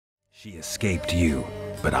She escaped you,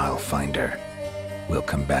 but I'll find her. We'll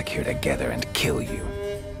come back here together and kill you.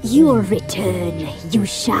 Your return you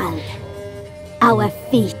shall. Our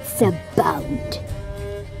fates are bound.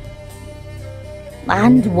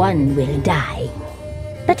 And one will die,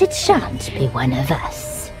 but it shan't be one of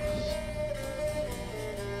us.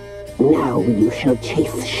 Now you shall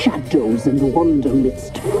chase shadows and wander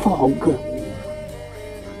midst fog.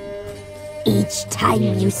 Each time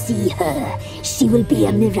you see her, she will be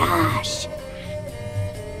a mirage.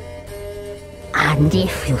 And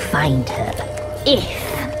if you find her,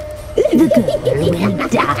 the girl will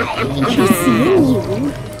die. Seeing you,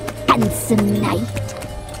 handsome knight.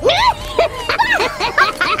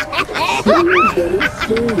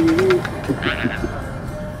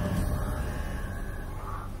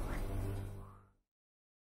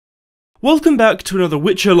 Welcome back to another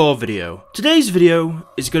Witcher lore video. Today's video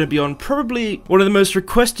is going to be on probably one of the most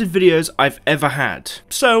requested videos I've ever had.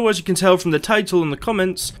 So, as you can tell from the title and the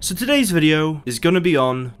comments, today's video is going to be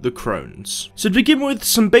on the Crones. So to begin with,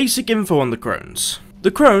 some basic info on the Crones.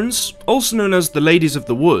 The Crones, also known as the Ladies of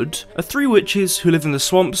the Wood, are three witches who live in the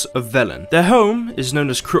swamps of Velen. Their home is known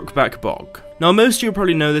as Crookback Bog. Now, most of you will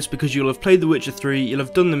probably know this because you'll have played The Witcher 3, you'll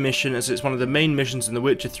have done the mission, as it's one of the main missions in The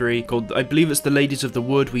Witcher 3, called, I believe it's the Ladies of the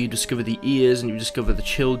Wood, where you discover the ears and you discover the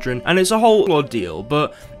children, and it's a whole ordeal,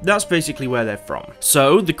 but that's basically where they're from.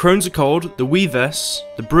 So, the Crones are called the Weavess,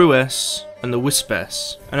 the Brewess, and the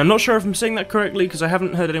Wispess. And I'm not sure if I'm saying that correctly because I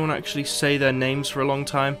haven't heard anyone actually say their names for a long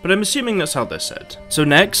time, but I'm assuming that's how they're said. So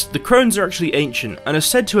next, the Crones are actually ancient and are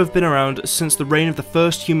said to have been around since the reign of the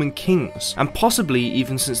first human kings, and possibly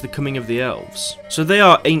even since the coming of the elves. So they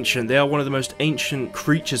are ancient, they are one of the most ancient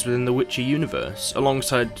creatures within the Witcher universe,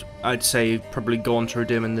 alongside, I'd say, probably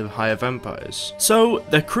Gauntlerim and the higher vampires. So,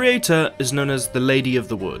 their creator is known as the Lady of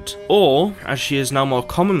the Wood, or, as she is now more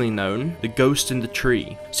commonly known, the Ghost in the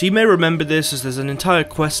Tree. So you may remember this as there's an entire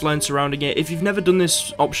questline surrounding it. If you've never done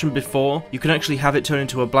this option before, you can actually have it turn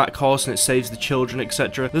into a black horse and it saves the children,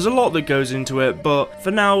 etc. There's a lot that goes into it, but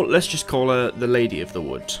for now, let's just call her the Lady of the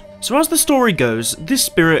Wood. So as the story goes, this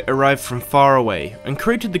spirit arrived from far away and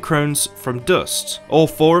created the Crones from dust. All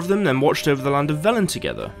four of them then watched over the land of Velen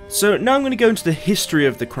together. So now I'm going to go into the history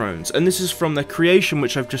of the Crones, and this is from their creation,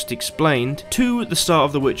 which I've just explained, to the start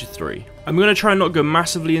of The Witcher 3. I'm going to try and not go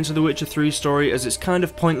massively into The Witcher 3 story, as it's kind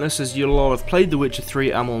of pointless as you'll all have played The Witcher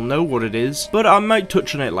 3 and will know what it is, but I might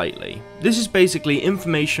touch on it lightly. This is basically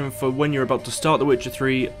information for when you're about to start The Witcher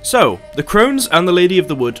 3. So, the Crones and the Lady of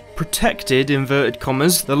the Wood protected, inverted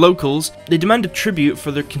commas, the locals. They demanded tribute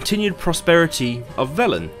for the continued prosperity of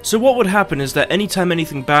Velen. So what would happen is that anytime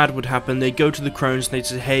anything bad would happen, they'd go to the Crones and they'd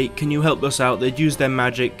say, hey, can you help us out? They'd use their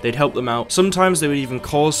magic, they'd help them out. Sometimes they would even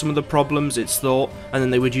cause some of the problems, it's thought, and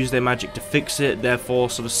then they would use their magic to fix it, therefore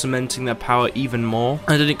sort of cementing their power even more.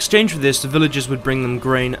 And in exchange for this, the villagers would bring them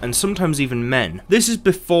grain and sometimes even men. This is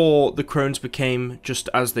before the Crones became just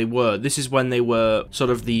as they were. This is when they were sort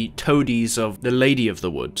of the toadies of the Lady of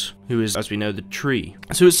the Wood, who is, as we know, the tree.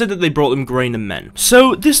 So it's said that they brought them grain and men.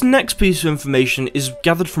 So this next piece of information is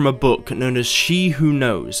gathered from a book known as She Who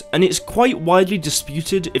Knows, and it's quite widely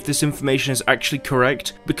disputed if this information is actually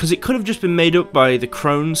correct, because it could have just been made up by the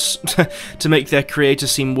Crones to make their creator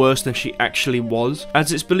seem worse than she actually was,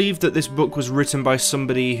 as it's believed that this book was written by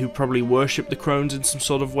somebody who probably worshipped the Crones in some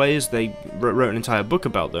sort of way, as they wrote an entire book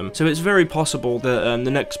about them. So it's very possible that the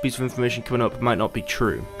next piece of information coming up might not be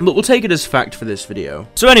true, but we'll take it as fact for this video.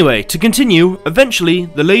 So anyway, to continue, eventually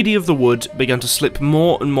the Lady of the Wood began to slip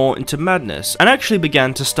more and more into madness, and actually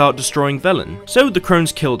began to start destroying Velen. So the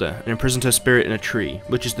Crones killed her and imprisoned her spirit in a tree,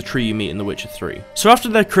 which is the tree you meet in The Witcher 3. So after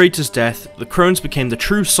their creator's death, the Crones became the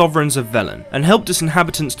true sovereigns of Velen, and helped its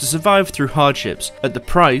inhabitants to survive through hardships at the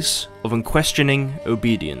price of unquestioning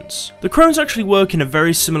obedience. The Crones actually work in a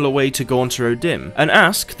very similar way to Gauntlerim, and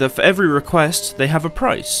ask that for every request they have a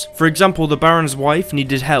price. For example, the Baron's wife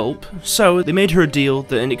needed help, so they made her a deal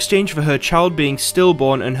that in exchange for her child being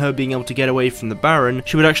stillborn and her being able to get away from the Baron,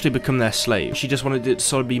 she would actually become their slave. She just wanted it to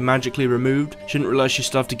sort of be magically removed. She didn't realise she'd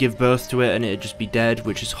still have to give birth to it and it'd just be dead,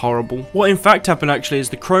 which is horrible. What in fact happened actually is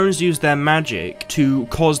the Crones used their magic to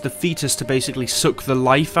cause the fetus to basically suck the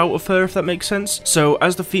life out of her, if that makes sense. So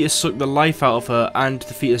as the fetus sucked the life out of her and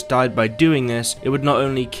the fetus died by doing this, it would not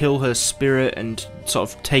only kill her spirit and sort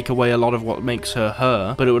of take away a lot of what makes her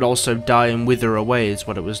her, but it would also die and wither away, is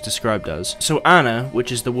what it was described as. So Anna,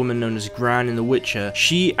 which is the woman known as Gran in The Witcher,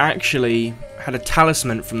 she actually had a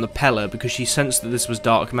talisman from the Peller because she sensed that this was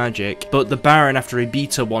dark magic, but the Baron, after he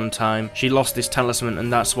beat her one time, she lost this talisman,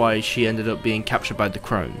 and that's why she ended up being captured by the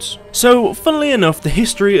Crones. So, funnily enough, the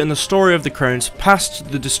history and the story of the Crones,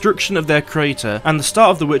 past the destruction of their creator and the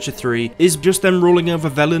start of The Witcher 3, is just them ruling over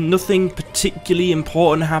Velen. Nothing particularly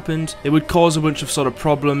important happened. It would cause a bunch of sort of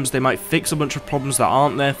problems, they might fix a bunch of problems that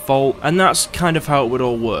aren't their fault, and that's kind of how it would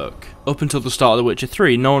all work. Up until the start of The Witcher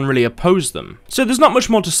 3, no one really opposed them. So there's not much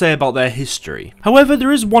more to say about their history. However,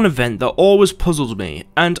 there is one event that always puzzled me,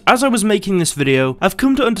 and as I was making this video, I've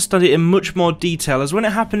come to understand it in much more detail, as when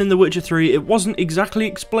it happened in The Witcher 3, it wasn't exactly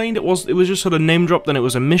explained, it was just sort of name dropped and it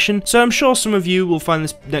was a mission, so I'm sure some of you will find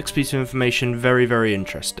this next piece of information very, very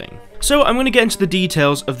interesting. So I'm going to get into the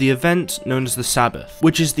details of the event known as the Sabbath,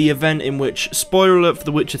 which is the event in which, spoiler alert for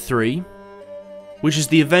The Witcher 3, which is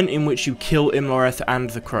the event in which you kill Imlereth and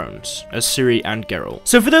the Crones, as Ciri and Geralt.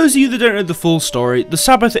 So for those of you that don't know the full story, the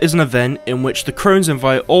Sabbath is an event in which the Crones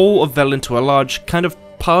invite all of Velen to a large kind of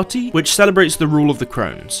party, which celebrates the rule of the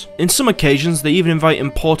Crones. In some occasions, they even invite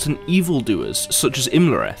important evildoers, such as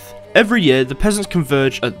Imlereth. Every year, the peasants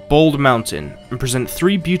converge at Bald Mountain and present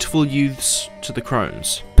 3 beautiful youths to the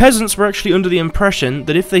Crones. Peasants were actually under the impression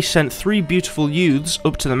that if they sent 3 beautiful youths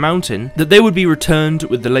up to the mountain, that they would be returned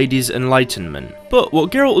with the lady's enlightenment. But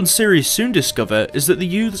what Geralt and Ciri soon discover is that the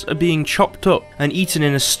youths are being chopped up and eaten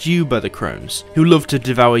in a stew by the Crones, who love to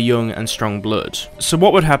devour young and strong blood. So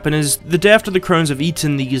what would happen is, the day after the Crones have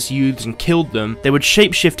eaten these youths and killed them, they would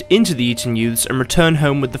shapeshift into the eaten youths and return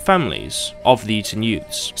home with the families of the eaten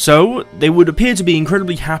youths. So they would appear to be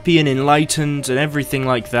incredibly happy and enlightened and everything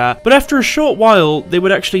like that, but after a short while, they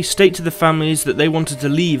would actually state to the families that they wanted to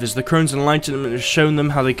leave, as the Crones' enlightenment has shown them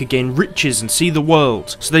how they could gain riches and see the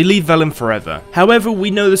world, so they leave Velen forever. However,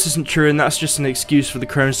 we know this isn't true, and that's just an excuse for the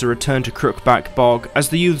Crones to return to Crookback Bog, as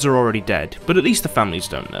the youths are already dead, but at least the families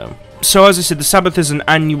don't know. So as I said, the Sabbath is an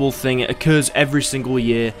annual thing, it occurs every single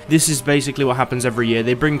year. This is basically what happens every year.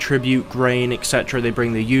 They bring tribute, grain, etc. They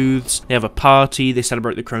bring the youths, they have a party, they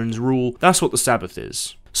celebrate the Crones' rule. That's what the Sabbath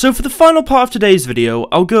is. So for the final part of today's video,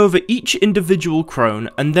 I'll go over each individual Crone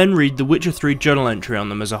and then read the Witcher 3 journal entry on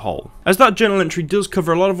them as a whole. As that journal entry does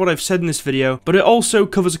cover a lot of what I've said in this video, but it also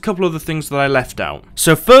covers a couple other things that I left out.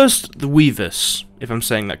 So first, the Weavess, if I'm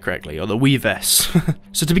saying that correctly, or the Weavess.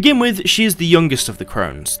 So to begin with, she is the youngest of the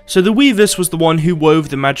Crones. So the Weavess was the one who wove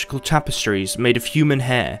the magical tapestries made of human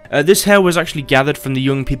hair. This hair was actually gathered from the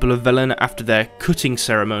young people of Velen after their cutting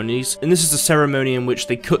ceremonies, and this is a ceremony in which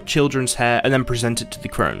they cut children's hair and then present it to the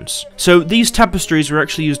Crones. So these tapestries were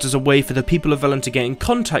actually used as a way for the people of Velen to get in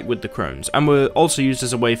contact with the Crones, and were also used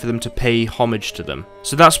as a way for them to pay homage to them.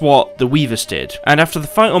 So that's what the Weavess did. And after the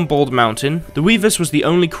fight on Bald Mountain, the Weavess was the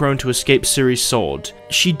only Crone to escape Ciri's sword.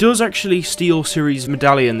 She does actually steal Ciri's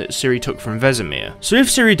medallion that Ciri took from Vesemir. So if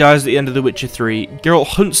Ciri dies at the end of The Witcher 3, Geralt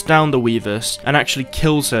hunts down the Weavess and actually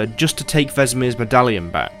kills her just to take Vesemir's medallion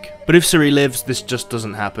back. But if Ciri lives, this just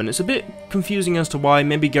doesn't happen. It's a bit confusing as to why.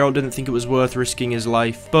 Maybe Geralt didn't think it was worth risking his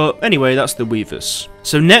life. But anyway, that's the Weavess.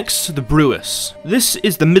 So next, the Brewess. This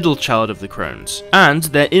is the middle child of the Crones, and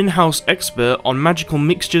their in-house expert on magical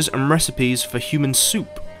mixtures and recipes for human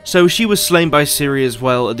soup. So she was slain by Ciri as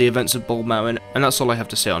well at the events of Bald Mountain, and that's all I have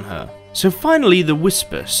to say on her. So finally, the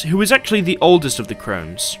Whispers, who is actually the oldest of the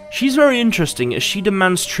Crones. She's very interesting as she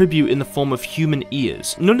demands tribute in the form of human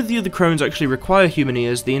ears. None of the other Crones actually require human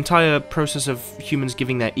ears. The entire process of humans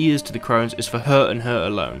giving their ears to the Crones is for her and her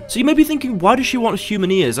alone. So you may be thinking, why does she want human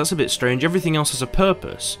ears? That's a bit strange. Everything else has a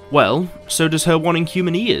purpose. Well, so does her wanting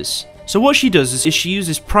human ears. So what she does is she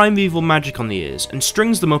uses primeval magic on the ears and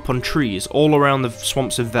strings them up on trees all around the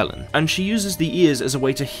swamps of Velen. And she uses the ears as a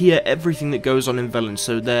way to hear everything that goes on in Velen,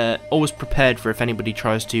 so they're always prepared for if anybody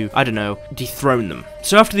tries to, I don't know, dethrone them.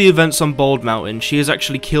 So after the events on Bald Mountain, she is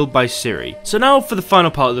actually killed by Ciri. So now for the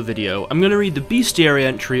final part of the video, I'm going to read the bestiary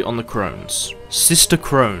entry on the Crones. Sister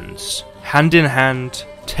Crones, hand in hand,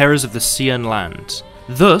 terrors of the sea and land,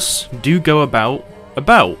 thus do go about,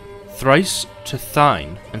 thrice to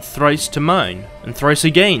thine, and thrice to mine, and thrice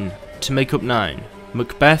again, to make up 9.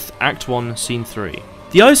 Macbeth, Act 1, Scene 3.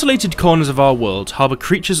 The isolated corners of our world harbour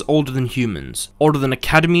creatures older than humans, older than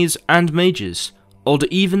academies and mages, older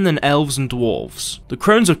even than elves and dwarves. The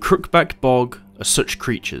Crones of Crookback Bog are such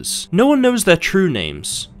creatures. No one knows their true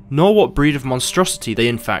names, nor what breed of monstrosity they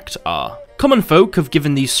in fact are. Common folk have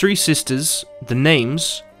given these 3 sisters the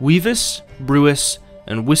names Weavess, Brewess,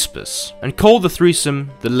 and Whispers, and call the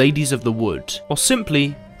threesome the Ladies of the Wood, or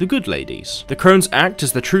simply the Good Ladies. The Crones act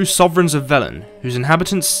as the true sovereigns of Velen, whose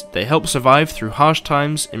inhabitants they help survive through harsh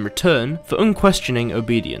times in return for unquestioning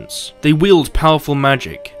obedience. They wield powerful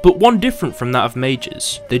magic, but one different from that of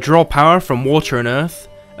mages. They draw power from water and earth,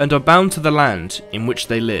 and are bound to the land in which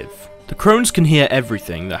they live. The Crones can hear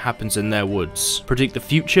everything that happens in their woods, predict the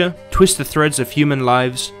future, twist the threads of human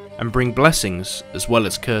lives, and bring blessings as well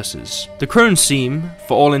as curses. The Crones seem,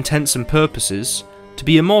 for all intents and purposes, to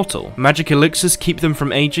be immortal. Magic elixirs keep them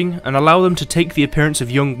from aging and allow them to take the appearance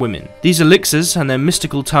of young women. These elixirs and their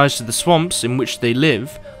mystical ties to the swamps in which they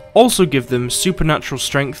live also give them supernatural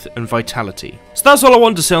strength and vitality. So that's all I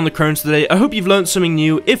wanted to say on the Crones today. I hope you've learned something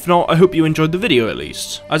new. If not, I hope you enjoyed the video at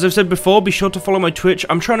least. As I've said before, be sure to follow my Twitch.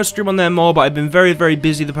 I'm trying to stream on there more, but I've been very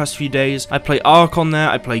busy the past few days. I play Ark on there,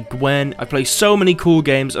 I play Gwen, I play so many cool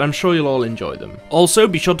games, and I'm sure you'll all enjoy them. Also,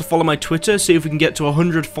 be sure to follow my Twitter, see if we can get to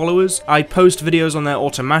 100 followers. I post videos on there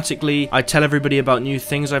automatically. I tell everybody about new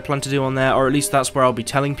things I plan to do on there, or at least that's where I'll be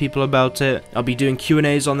telling people about it. I'll be doing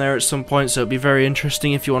Q&As on there at some point, so it'll be very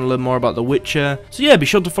interesting if you want to learn more about The Witcher. So yeah, be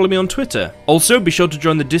sure to follow me on Twitter. Also, be sure to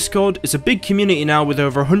join the Discord. It's a big community now with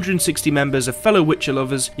over 160 members of fellow Witcher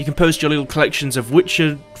lovers. You can post your little collections of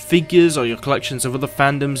Witcher figures or your collections of other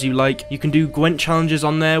fandoms you like. You can do Gwent challenges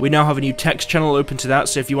on there. We now have a new text channel open to that,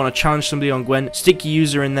 so if you want to challenge somebody on Gwent, stick your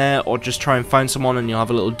user in there or just try and find someone and you'll have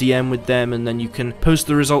a little DM with them, and then you can post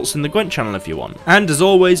the results in the Gwent channel if you want. And as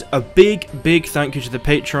always, a big thank you to the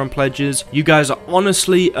Patreon pledges. You guys are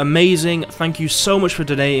honestly amazing. Thank you so much for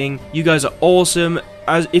donating. You guys are awesome.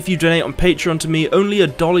 As if you donate on Patreon to me, only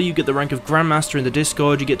 $1 you get the rank of Grandmaster in the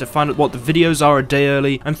Discord, you get to find out what the videos are a day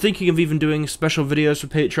early. I'm thinking of even doing special videos for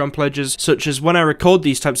Patreon pledges, such as when I record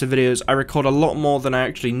these types of videos, I record a lot more than I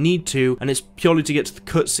actually need to, and it's purely to get to the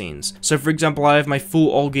cutscenes. So for example, I have my full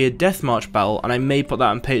all-gear Death March battle, and I may put that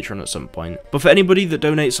on Patreon at some point. But for anybody that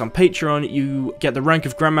donates on Patreon, you get the rank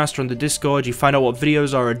of Grandmaster on the Discord, you find out what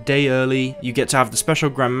videos are a day early, you get to have the special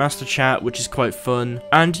Grandmaster chat, which is quite fun,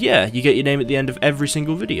 and yeah, you get your name at the end of every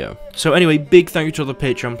single video. So anyway, big thank you to all the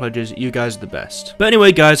Patreon pledges, you guys are the best. But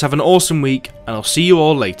anyway guys, have an awesome week, and I'll see you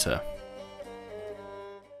all later.